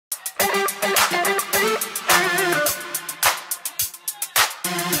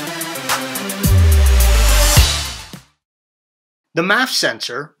The MAF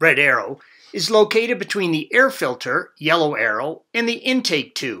sensor, red arrow, is located between the air filter, yellow arrow, and the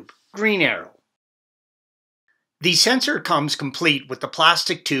intake tube, green arrow. The sensor comes complete with the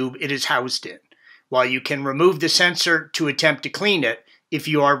plastic tube it is housed in. While you can remove the sensor to attempt to clean it, if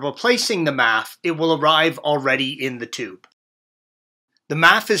you are replacing the MAF, it will arrive already in the tube. The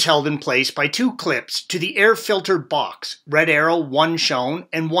MAF is held in place by two clips to the air filter box, red arrow, one shown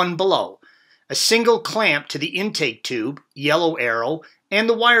and one below, a single clamp to the intake tube, yellow arrow, and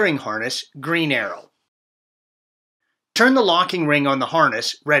the wiring harness, green arrow. Turn the locking ring on the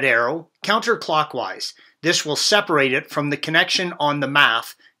harness, red arrow, counterclockwise. This will separate it from the connection on the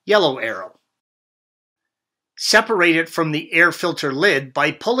MAF, yellow arrow. Separate it from the air filter lid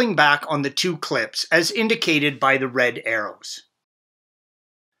by pulling back on the two clips as indicated by the red arrows.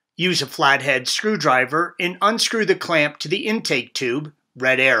 Use a flathead screwdriver and unscrew the clamp to the intake tube,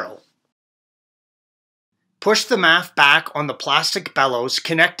 red arrow. Push the MAF back on the plastic bellows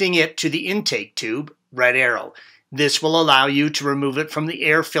connecting it to the intake tube, red arrow. This will allow you to remove it from the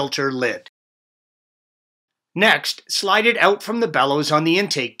air filter lid. Next, slide it out from the bellows on the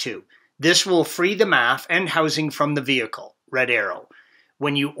intake tube. This will free the MAF and housing from the vehicle, red arrow.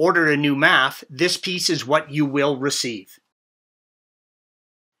 When you order a new MAF, this piece is what you will receive.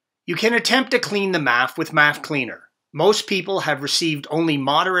 You can attempt to clean the MAF with MAF cleaner. Most people have received only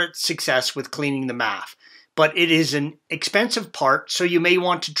moderate success with cleaning the MAF, but it is an expensive part, so you may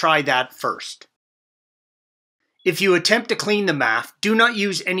want to try that first. If you attempt to clean the MAF, do not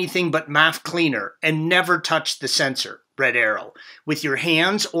use anything but MAF cleaner and never touch the sensor, red arrow, with your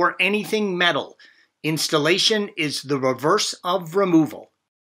hands or anything metal. Installation is the reverse of removal.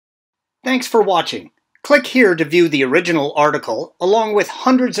 Thanks for watching. Click here to view the original article along with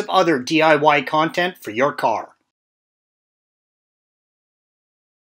hundreds of other DIY content for your car.